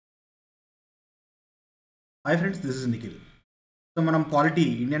Hi friends, this is Nikhil. So మనం polity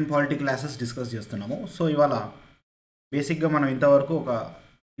Indian polity classes discuss చేస్తున్నాము. So ఇవాళ బేసిక్గా మనం ఇంతవరకు ఒక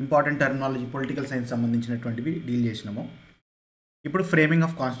ఇంపార్టెంట్ టర్మినాలజీ పొలిటికల్ సైన్స్ సంబంధించినటువంటివి డీల్ చేసినాము. ఇప్పుడు framing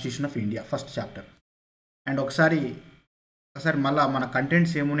of constitution of India first chapter. And ఒకసారి మళ్ళీ మన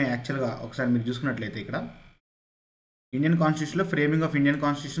కంటెంట్స్ ఏమున్నాయి యాక్చువల్గా ఒకసారి మీరు చూసుకున్నట్లయితే ఇక్కడ ఇండియన్ కాన్స్టిట్యూషన్లో framing of Indian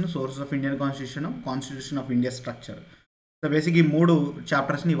constitution, sources of Indian constitution, constitution of India structure. So basic ఈ మూడు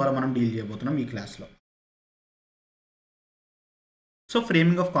చాప్టర్స్ని ఇవాళ మనం డీల్ చేయబోతున్నాం ఈ క్లాస్లో. So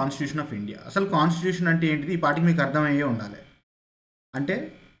framing of constitution of India, అసలు కాన్స్టిట్యూషన్ అంటే ఏంటిది ఈ పాటికి మీకు అర్థమయ్యే ఉండాలి. అంటే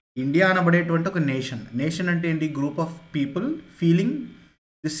ఇండియా అనబడేటువంటి ఒక నేషన్ అంటే ఏంటి? Group of people feeling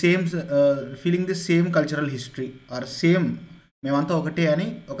the same cultural history or same మేమంతా ఒకటే అని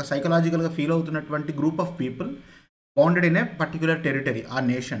ఒక సైకలాజికల్గా ఫీల్ అవుతున్నటువంటి group of people bounded in a particular territory.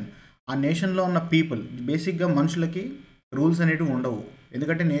 ఆ నేషన్లో ఉన్న పీపుల్ బేసిక్గా మనుషులకి రూల్స్ అనేవి ఉండవు,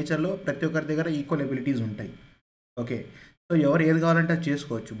 ఎందుకంటే నేచర్లో ప్రతి ఒక్కరి దగ్గర ఈక్వల్ ఎబిలిటీస్ ఉంటాయి. ఓకే, సో ఎవరు ఏది కావాలంటే అది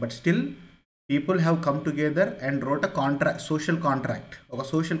చేసుకోవచ్చు. But still people have come together and wrote a social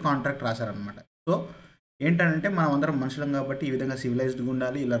contract రాశారనమాట. So ఏంటంటే మనం అందరం మనుషులం కాబట్టి ఈ విధంగా సివిలైజ్డ్గా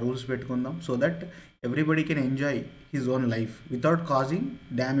ఉండాలి, ఇలా రూల్స్ పెట్టుకుందాం so that everybody can enjoy his own life without causing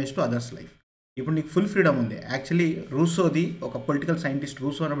damage to others life. ఇప్పుడు నీకు ఫుల్ ఫ్రీడమ్ ఉంది. యాక్చువల్లీ రూసోది ఒక పొలిటికల్ సైంటిస్ట్,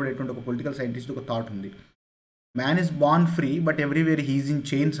 రూసో అనబడేటువంటి ఒక పొలిటికల్ సైంటిస్ట్ ఒక థాట్ ఉంది. Man is born free but everywhere he's in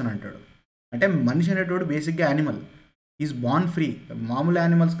chains అని అంటాడు. అంటే మనిషి అనేటోడు బేసిక్గా యానిమల్, ఈజ్ బార్న్ ఫ్రీ. మామూలు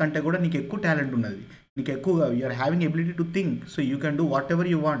యానిమల్స్ కంటే కూడా నీకు ఎక్కువ టాలెంట్ ఉన్నది, నీకు ఎక్కువగా you're having ability to think, so you can do what ever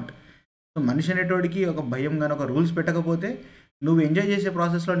you want. So మనిషి అనేటోడికి ఒక భయం కానీ ఒక రూల్స్ పెట్టకపోతే నువ్వు ఎంజాయ్ చేసే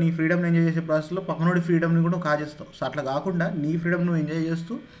ప్రాసెస్లో, నీ ఫ్రీడమ్ని ఎంజాయ్ చేసే ప్రాసెస్లో పక్కనోడి ఫ్రీడమ్ని కూడా కాజేస్తావు. సో అట్లా కాకుండా నీ ఫ్రీడమ్ నువ్వు ఎంజాయ్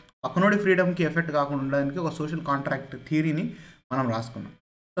చేస్తూ పక్కనోడి ఫ్రీడమ్కి ఎఫెక్ట్ కాకుండా ఉండడానికి ఒక సోషల్ కాంట్రాక్ట్ థియరీని మనం రాసుకున్నాం.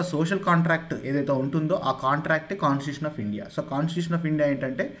 సో సోషల్ కాంట్రాక్ట్ ఏదైతే ఉంటుందో ఆ కాంట్రాక్టే constitution of India. So constitution of India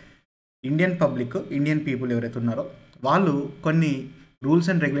ఏంటంటే ఇండియన్ పీపుల్ ఎవరైతే ఉన్నారో వాళ్ళు కొన్ని రూల్స్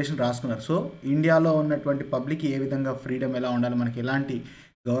అండ్ రెగ్యులేషన్ రాసుకున్నారు. సో ఇండియాలో ఉన్నటువంటి పబ్లిక్ ఏ విధంగా ఫ్రీడమ్ ఎలా ఉండాలి, మనకి ఎలాంటి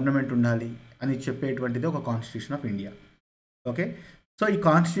గవర్నమెంట్ ఉండాలి అని చెప్పేటువంటిది ఒక constitution of India. Okay, so ఈ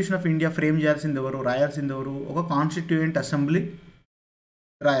కాన్స్టిట్యూషన్ ఆఫ్ ఇండియా ఫ్రేమ్ చేయాల్సింది ఎవరు, రాయాల్సింది ఎవరు? ఒక కాన్స్టిట్యూయెంట్ అసెంబ్లీ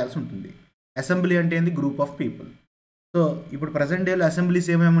రాయాల్సి ఉంటుంది. అసెంబ్లీ అంటే ఏంది? Group of people. సో ఇప్పుడు ప్రజెంట్ డేలో అసెంబ్లీస్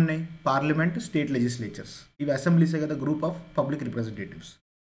ఏమేమి ఉన్నాయి? పార్లమెంట్, స్టేట్ లెజిస్లేచర్స్, ఇవి అసెంబ్లీసే కదా. Group of public representatives,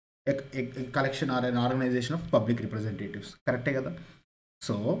 collection are an organisation of public representatives, కరెక్టే కదా.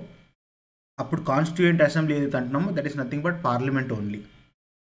 సో అప్పుడు కాన్స్టిట్యూయెంట్ అసెంబ్లీ ఏదైతే అంటున్నామో that is nothing but parliament only.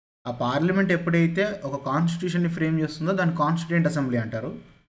 ఆ పార్లమెంట్ ఎప్పుడైతే ఒక కాన్స్టిట్యూషన్ని ఫ్రేమ్ చేస్తుందో దాన్ని కాన్స్టిట్యూయెంట్ అసెంబ్లీ అంటారు.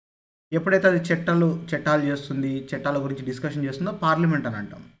 ఎప్పుడైతే అది చట్టాలు చేస్తుంది, చట్టాల గురించి డిస్కషన్ చేస్తుందో పార్లమెంట్ అని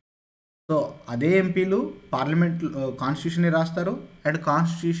అంటాం. సో అదే ఎంపీలు పార్లమెంట్ కాన్స్టిట్యూషన్ని రాస్తారు అండ్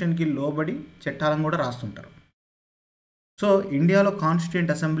కాన్స్టిట్యూషన్కి లోబడి చట్టాలను కూడా రాస్తుంటారు. సో ఇండియాలో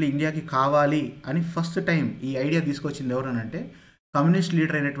కాన్స్టిట్యూయెంట్ అసెంబ్లీ ఇండియాకి కావాలి అని ఫస్ట్ టైం ఈ ఐడియా తీసుకొచ్చింది ఎవరనంటే కమ్యూనిస్ట్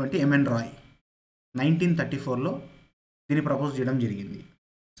లీడర్ అయినటువంటి ఎంఎన్ రాయ్ 1934లో దీన్ని ప్రపోజ్ చేయడం జరిగింది.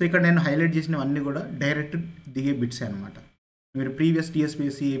 సో ఇక్కడ నేను హైలైట్ చేసినవన్నీ కూడా డైరెక్ట్ దిగే బిట్సే అనమాట. మీరు ప్రీవియస్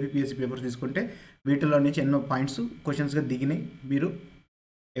TSPSC, APPSC పేపర్స్ తీసుకుంటే వీటిలో నుంచి ఎన్నో పాయింట్స్ క్వశ్చన్స్గా దిగినాయి, మీరు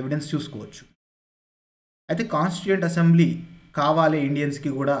ఎవిడెన్స్ చూసుకోవచ్చు. అయితే కాన్స్టిట్యూయెంట్ అసెంబ్లీ కావాలి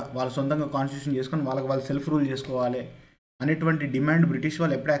ఇండియన్స్కి కూడా, వాళ్ళ సొంతంగా కాన్స్టిట్యూషన్ చేసుకొని వాళ్ళు సెల్ఫ్ రూల్ చేసుకోవాలి అనేటువంటి డిమాండ్ బ్రిటిష్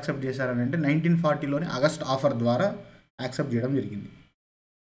వాళ్ళు ఎప్పుడు యాక్సెప్ట్ చేశారని అంటే 1940లోనే ఆగస్ట్ ఆఫర్ ద్వారా యాక్సెప్ట్ చేయడం జరిగింది.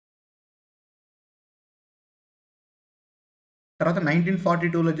 తర్వాత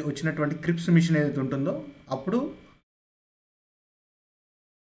 1942లో వచ్చినటువంటి క్రిప్స్ మిషన్ ఏదైతే ఉంటుందో అప్పుడు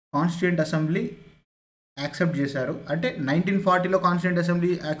కాన్స్టిట్యూయెంట్ అసెంబ్లీ యాక్సెప్ట్ చేశారు. అంటే 1940లో కాన్స్టిట్యూయెంట్ అసెంబ్లీ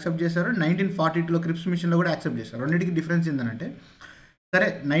యాక్సెప్ట్ చేశారు, 1942లో క్రిప్స్ మిషన్లో కూడా యాక్సెప్ట్ చేశారు. రెండింటికి డిఫరెన్స్ ఏంటంటే, సరే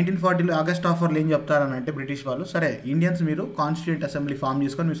 1940లో ఆగస్ట్ ఆఫర్లు ఏం చెప్తారని అంటే బ్రిటిష్ వాళ్ళు, సరే ఇండియన్స్ మీరు కాన్స్టిట్యూయెంట్ అసెంబ్లీ ఫామ్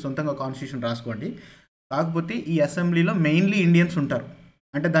చేసుకొని మీరు సొంతంగా కాన్స్టిట్యూషన్ రాసుకోండి, కాకపోతే ఈ అసెంబ్లీలో మెయిన్లీ ఇండియన్స్ ఉంటారు.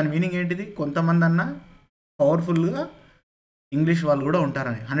 అంటే దాని మీనింగ్ ఏంటిది? కొంతమంది అన్న పవర్ఫుల్గా ఇంగ్లీష్ వాళ్ళు కూడా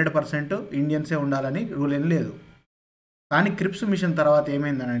ఉంటారని, 100% ఇండియన్సే ఉండాలని రూల్ ఏం లేదు. కానీ క్రిప్స్ మిషన్ తర్వాత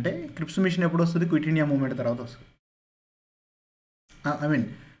ఏమైందనంటే, క్రిప్స్ మిషన్ ఎప్పుడు వస్తుంది? క్విట్ ఇండియా మూవ్మెంట్ తర్వాత వస్తుంది.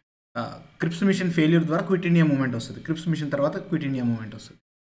 క్రిప్స్ మిషన్ ఫెయిల్యూర్ ద్వారా క్విట్ ఇండియా మూవ్మెంట్ వస్తుంది. క్రిప్స్ మిషన్ తర్వాత క్విట్ ఇండియా మూవ్మెంట్ వస్తుంది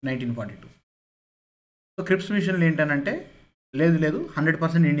 1942. సో క్రిప్స్ మిషన్లు ఏంటనంటే లేదు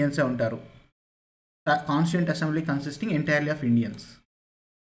 100% ఇండియన్సే ఉంటారు, constituent assembly consisting entirely of Indians.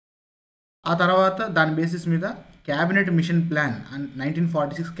 ఆ తర్వాత దాని బేసిస్ మీద cabinet mission plan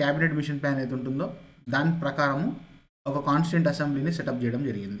 1946 cabinet mission plan ఏది ఉంటుందో దాని ప్రకారము ఒక కాన్స్టిట్యూయెంట్ అసెంబ్లీని సెటప్ చేయడం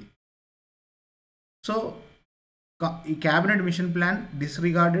జరిగింది. సో ఈ cabinet mission plan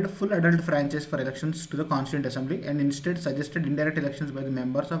disregarded full adult franchise for elections to the constituent assembly and instead suggested indirect elections by the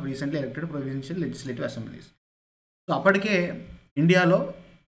members of recently elected provincial legislative assemblies. So అప్పటికే ఇండియాలో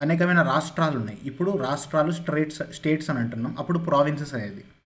అనేకమైన రాష్ట్రాలు ఉన్నాయి. ఇప్పుడు రాష్ట్రాలు స్టేట్స్ అని అంటున్నాం, అప్పుడు ప్రావిన్సెస్ అనేది.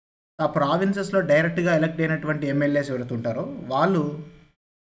 ఆ ప్రావిన్సెస్లో డైరెక్ట్గా ఎలక్ట్ అయినటువంటి ఎమ్మెల్యేస్ ఎవరైతే ఉంటారో వాళ్ళు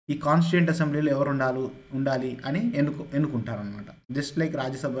ఈ కాన్స్టిట్యూయెంట్ అసెంబ్లీలో ఎవరు ఉండాలి అని ఎన్నుకుంటారనమాట. Just like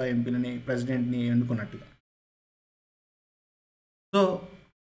Rajya Sabha ఎంపీలని, ప్రెసిడెంట్ని ఎన్నుకున్నట్టుగా. సో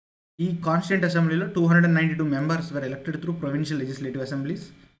ఈ కాన్స్టిట్యూయెంట్ అసెంబ్లీలో 292 members were elected through provincial legislative assemblies.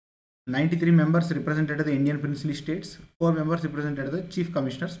 93 members represented the Indian princely states. 4 members represented the chief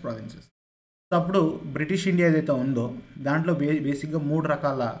commissioners provinces. So అప్పుడు బ్రిటిష్ ఇండియా ఏదైతే ఉందో దాంట్లో బేసిక్గా 3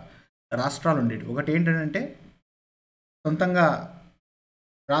 రకాల రాష్ట్రాలు ఉండేవి. ఒకటి ఏంటంటే సొంతంగా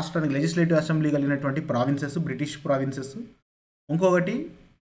రాష్ట్రానికి లెజిస్లేటివ్ అసెంబ్లీ కలిగినటువంటి ప్రావిన్సెస్, బ్రిటిష్ ప్రావిన్సెస్. ఇంకొకటి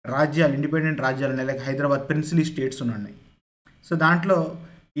రాజ్యాలు, ఇండిపెండెంట్ రాజ్యాలు ఉన్నాయి, లైక్ హైదరాబాద్ ప్రిన్స్లీ స్టేట్స్ ఉన్నాయి. సో దాంట్లో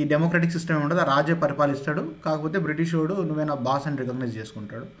ఈ డెమోక్రటిక్ సిస్టమ్ ఉండదు, ఆ రాజే పరిపాలిస్తాడు. కాకపోతే బ్రిటిష్ వాడు నువ్వేనా బాస్ అని రికగ్నైజ్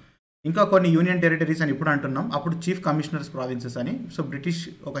చేసుకుంటాడు. ఇంకా కొన్ని యూనియన్ టెరిటరీస్ అని ఇప్పుడు అంటున్నాం, అప్పుడు చీఫ్ కమిషనర్స్ ప్రావిన్సెస్ అని. సో బ్రిటిష్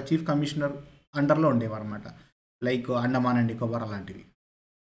ఒక చీఫ్ కమిషనర్ అండర్లో ఉండేవారు అనమాట, లైక్ అండమాన్ అండ్ నికోబార్ అలాంటివి.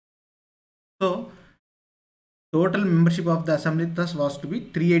 So total membership of the assembly thus was to be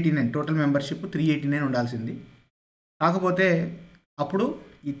 389. Total membership 389 ఉండాల్సింది. కాకపోతే అప్పుడు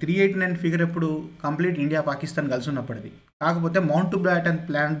ఈ 389 ఫిగర్ ఎప్పుడు కంప్లీట్ ఇండియా పాకిస్తాన్ కలిసి ఉన్నప్పటిది. కాకపోతే మౌంట్ బ్యాటన్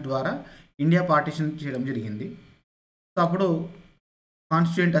ప్లాన్ ద్వారా ఇండియా పార్టిషన్ చేయడం జరిగింది. సో అప్పుడు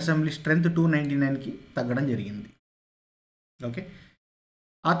కాన్స్టిట్యూయెంట్ అసెంబ్లీ స్ట్రెంత్ 299కి తగ్గడం జరిగింది. ఓకే,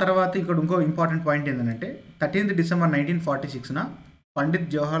 ఆ తర్వాత ఇక్కడ ఇంకో ఇంపార్టెంట్ పాయింట్ ఏంటంటే 13th December 1946 Pandit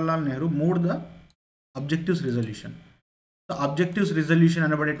Jawaharlal Nehru move the objectives resolution. So objectives resolution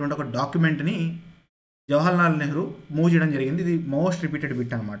అనబడేటువంటి ఒక డాక్యుమెంట్ని జవహర్లాల్ నెహ్రూ మూవ్ చేయడం జరిగింది. ఇది మోస్ట్ రిపీటెడ్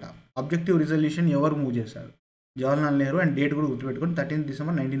బిట్ అనమాట. అబ్జెక్టివ్ రిజల్యూషన్ ఎవరు మూవ్ చేశారు? జవహర్లాల్ నెహ్రూ. అండ్ డేట్ కూడా గుర్తుపెట్టుకొని 13th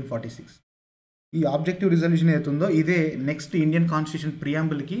December 1946. ఈ ఆబ్జెక్టివ్ రిజల్యూషన్ ఏదైతుందో ఇదే next Indian constitution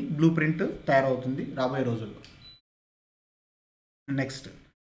ప్రియాంబుల్కి blue print తయారవుతుంది రాబోయే రోజుల్లో. Next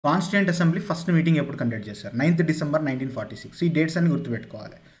constituent assembly first meeting ఎప్పుడు కండక్ట్ చేశారు? 9th December 1946. ఈ డేట్స్ అన్ని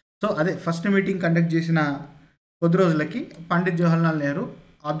గుర్తుపెట్టుకోవాలి. సో అదే ఫస్ట్ మీటింగ్ కండక్ట్ చేసిన కొద్ది రోజులకి Pandit Jawaharlal Nehru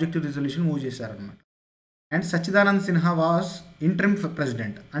objective resolution move చేశారనమాట. And Sachchidanand Sinha was interim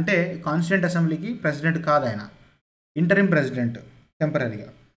president. అంటే కాన్స్టిట్యూయెంట్ అసెంబ్లీకి ప్రెసిడెంట్ కాదు ఆయన, ఇంటరిమ్ ప్రెసిడెంట్ టెంపరీగా.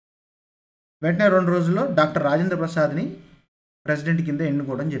 వెంటనే 2 రోజుల్లో డాక్టర్ రాజేంద్ర ప్రసాద్ని ప్రెసిడెంట్ కింద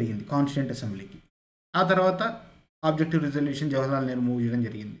ఎన్నుకోవడం జరిగింది కాన్స్టిట్యూయెంట్ అసెంబ్లీకి. ఆ తర్వాత objective resolution Jawaharlal Nehru move చేయడం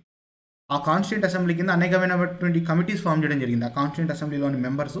జరిగింది. ఆ కాన్స్టిట్యూయెంట్ అసెంబ్లీ కింద అనేకమైనటువంటి కమిటీస్ ఫామ్ చేయడం జరిగింది. ఆ కాన్స్టిట్యూయెంట్ అసెంబ్లీలోని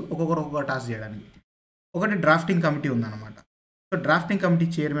మెంబర్స్ ఒక్కొక్క టాస్క్ చేయడానికి. ఒకటి డ్రాఫ్టింగ్ కమిటీ ఉందన్నమాట. సో డ్రాఫ్టింగ్ కమిటీ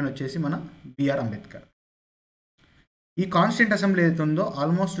చైర్మన్ వచ్చేసి మన బిఆర్ అంబేద్కర్. ఈ కాన్స్టిట్యూయెంట్ అసెంబ్లీ ఏదైతే ఉందో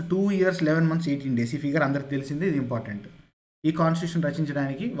ఆల్మోస్ట్ 2 years 11 months 18 days. ఈ ఫిగర్ అందరికి తెలిసిందే, ఇది ఇంపార్టెంట్. ఈ కాన్స్టిట్యూషన్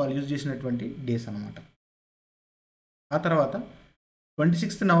రచించడానికి వాళ్ళు యూజ్ చేసినటువంటి డేస్ అనమాట. ఆ తర్వాత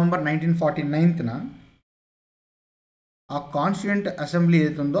 26th November 1949 ఆ కాన్స్టిట్యూయెంట్ అసెంబ్లీ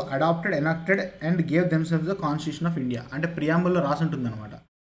ఏదైతే ఉందో adapted, enacted and gave themselves the constitution of India. అంటే ప్రియాంబుల్లో రాసి ఉంటుంది అనమాట.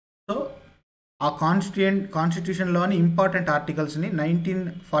 సో ఆ కాన్స్టిట్యూషన్లోని ఇంపార్టెంట్ ఆర్టికల్స్ని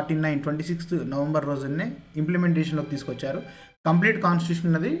 1949 26th November రోజునే ఇంప్లిమెంటేషన్లోకి తీసుకొచ్చారు. కంప్లీట్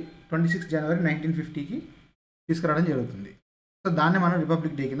కాన్స్టిట్యూషన్ అది 26 January 1950కి తీసుకురావడం జరుగుతుంది. సో దాన్ని మనం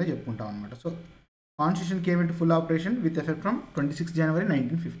రిపబ్లిక్ డే కింద చెప్పుకుంటాం అనమాట. So constitution came into full operation with effect from 26 January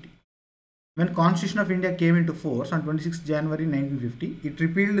 1950. When Constitution of India came into force on 26 January 1950, it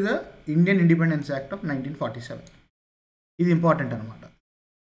repealed the Indian Independence Act of 1947. ఇది important అనమాట.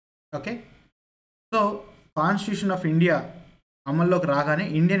 Okay, so constitution of India అమల్లోకి రాగానే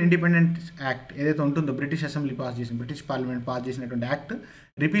Indian independence act ఏదైతే ఉంటుందో British assembly pass చేసిన, British parliament pass చేసినటువంటి act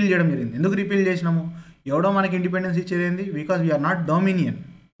repeal చేయడం జరిగింది. ఎందుకు రిపీల్ చేసినాము? ఎవడో మనకి ఇండిపెండెన్స్ ఇచ్చేది because we are not dominion,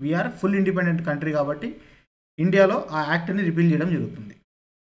 we are full independent country. కాబట్టి ఇండియాలో ఆ యాక్ట్ని రిపీల్ చేయడం జరుగుతుంది.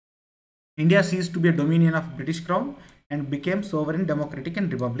 India ceased to be a dominion of British Crown and became sovereign, democratic and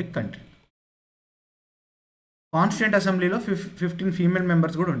republic country. Constituent అసెంబ్లీలో 15 ఫీమేల్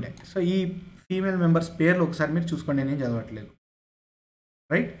మెంబర్స్ కూడా ఉంటాయి. సో ఈ ఫీమేల్ మెంబర్స్ పేర్లు ఒకసారి మీరు చూసుకోండి, నేనేం చదవట్లేదు.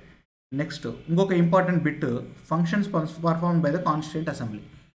 రైట్, నెక్స్ట్ ఇంకొక important bit, functions perform by the constituent assembly.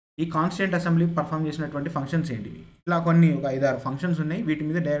 ఈ కాన్స్టిట్యూయెంట్ అసెంబ్లీ పర్ఫామ్ చేసినటువంటి ఫంక్షన్స్ ఏంటివి? ఇలా కొన్ని ఒక 5-6 ఫంక్షన్స్ ఉన్నాయి, వీటి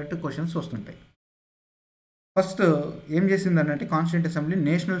మీద డైరెక్ట్ క్వశ్చన్స్ వస్తుంటాయి. ఫస్ట్ ఏం చేసిందనంటే కాన్స్టిట్యూయెంట్ అసెంబ్లీ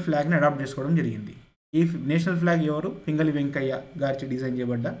నేషనల్ ఫ్లాగ్ని అడాప్ట్ చేసుకోవడం జరిగింది. ఈ నేషనల్ ఫ్లాగ్ ఎవరు? పింగళి వెంకయ్య గారిచే డిజైన్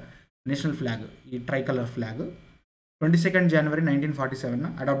చేయబడ్డ నేషనల్ ఫ్లాగ్, ఈ try colour flag 22 January 1947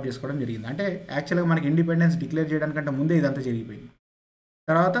 adapt చేసుకోవడం జరిగింది. అంటే యాక్చువల్గా మనకి ఇండిపెండెన్స్ డిక్లేర్ చేయడానికంటే ముందే ఇదంతా జరిగిపోయింది.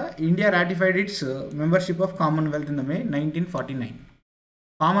 తర్వాత India ratified it's membership of Commonwealth in the May 1949.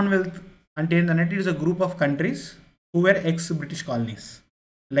 Commonwealth అంటే ఏంటంటే it's a group of countries who were X British colonies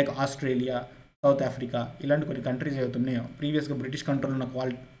like Australia, south Africa, ఇలాంటి కొన్ని కంట్రీస్ ఏవైతున్నాయో ప్రీవియస్గా బ్రిటిష్ కంట్రోల్ ఉన్న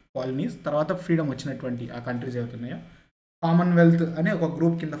కాలనీస్ తర్వాత ఫ్రీడమ్ వచ్చినటువంటి ఆ కంట్రీస్ ఏవైతున్నాయో కామన్వెల్త్ అనే ఒక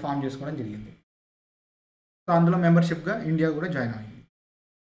గ్రూప్ కింద ఫామ్ చేసుకోవడం జరిగింది. సో అందులో మెంబర్షిప్గా ఇండియా కూడా జాయిన్ అయింది.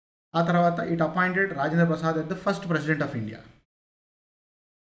 ఆ తర్వాత it appointed Rajendra Prasad as the first president of India.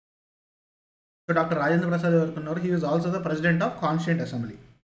 So doctor Rajendra Prasad ఎవరుకున్నారు, he was also the president of constituent assembly.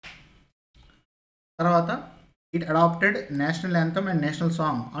 తర్వాత it adapted national anthem and national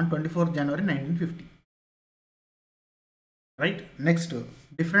song on 24th January 1950. Right. Next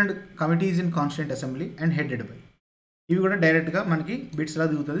different committees in constituent assembly and headed by. ఇవి కూడా డైరెక్ట్గా మనకి బిట్స్లా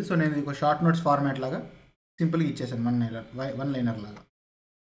దిగుతుంది. So నేను ఒక short notes format లాగా సింపుల్గా ఇచ్చేసాను, వన్ లైనర్ లాగా.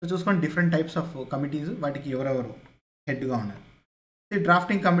 సో చూసుకోండి డిఫరెంట్ టైప్స్ ఆఫ్ కమిటీస్, వాటికి ఎవరెవరు హెడ్గా ఉన్నారు. ఈ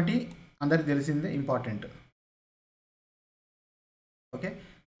డ్రాఫ్టింగ్ కమిటీ అందరికి తెలిసిందే, ఇంపార్టెంట్. ఓకే,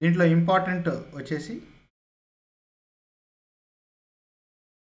 దీంట్లో ఇంపార్టెంట్ వచ్చేసి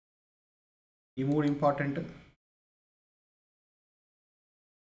ఈ 3 ఇంపార్టెంట్.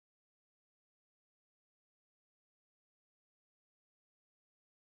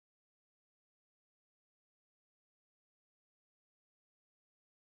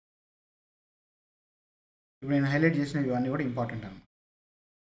 ఇప్పుడు నేను హైలైట్ చేసినవి ఇవన్నీ కూడా ఇంపార్టెంట్ అన్నమాట.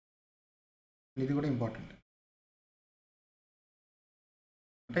 ఇది కూడా ఇంపార్టెంట్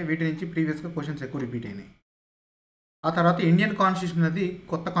అంటే వీటి నుంచి ప్రీవియస్గా క్వశ్చన్స్ ఎక్కువ రిపీట్ అయినాయి. ఆ తర్వాత ఇండియన్ కాన్స్టిట్యూషన్ అనేది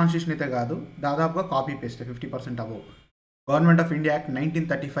కొత్త కాన్స్టిట్యూషన్ అయితే కాదు, దాదాపుగా copy paste 50% above. Government of India act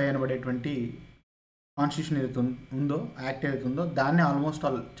 1935 అనబడేటువంటి కాన్స్టిట్యూషన్ ఏదైతే ఉందో, యాక్ట్ ఏదైతే ఉందో, దాన్ని ఆల్మోస్ట్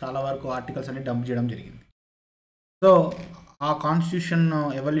చాలా వరకు ఆర్టికల్స్ అనేది డంప్ చేయడం జరిగింది. సో ఆ కాన్స్టిట్యూషన్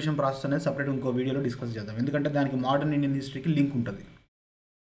ఎవల్యూషన్ ప్రాసెస్ అనేది సపరేట్ ఇంకో వీడియోలో డిస్కస్ చేద్దాం, ఎందుకంటే దానికి మోడర్న్ ఇండియన్ హిస్టరీకి లింక్ ఉంటుంది.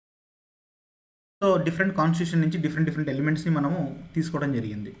 సో డిఫరెంట్ కాన్స్టిట్యూషన్ నుంచి డిఫరెంట్ ఎలిమెంట్స్ని మనము తీసుకోవడం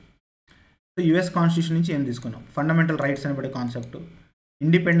జరిగింది. సో యుఎస్ కాన్స్టిట్యూషన్ నుంచి ఏం తీసుకున్నాం, ఫండమెంటల్ రైట్స్ అనబడే concept,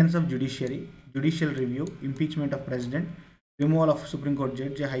 independence of judiciary, judicial review, impeachment of president, removal of supreme court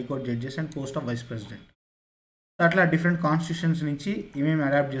judge, high court judges and post of vice president. So అట్లా డిఫరెంట్ కాన్స్టిట్యూషన్స్ నుంచి ఏమేమి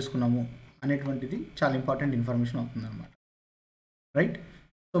అడాప్ట్ చేసుకున్నాము అనేటువంటిది చాలా ఇంపార్టెంట్ ఇన్ఫర్మేషన్ అవుతుంది అనమాట. రైట్.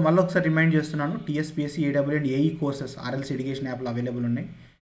 సో మళ్ళీ ఒకసారి రిమైండ్ చేస్తున్నాను, TSPSC, AW and AE courses RLC education యాప్లో అవైలబుల్ ఉన్నాయి.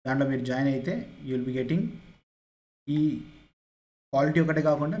 దాంట్లో మీరు జాయిన్ అయితే యూ విల్ బి గెటింగ్ ఈ పాలిటీ ఒకటే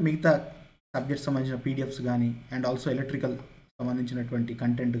కాకుండా మిగతా సబ్జెక్ట్స్ సంబంధించిన PDFs కానీ, అండ్ ఆల్సో ఎలక్ట్రికల్ సంబంధించినటువంటి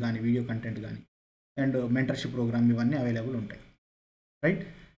కంటెంట్ కానీ, వీడియో కంటెంట్ కానీ, అండ్ మెంటర్షిప్ ప్రోగ్రామ్, ఇవన్నీ అవైలబుల్ ఉంటాయి. Right.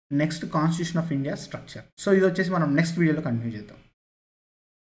 Next constitution of India structure. So ఇది వచ్చేసి మనం నెక్స్ట్ వీడియోలో కంటిన్యూ చేద్దాం.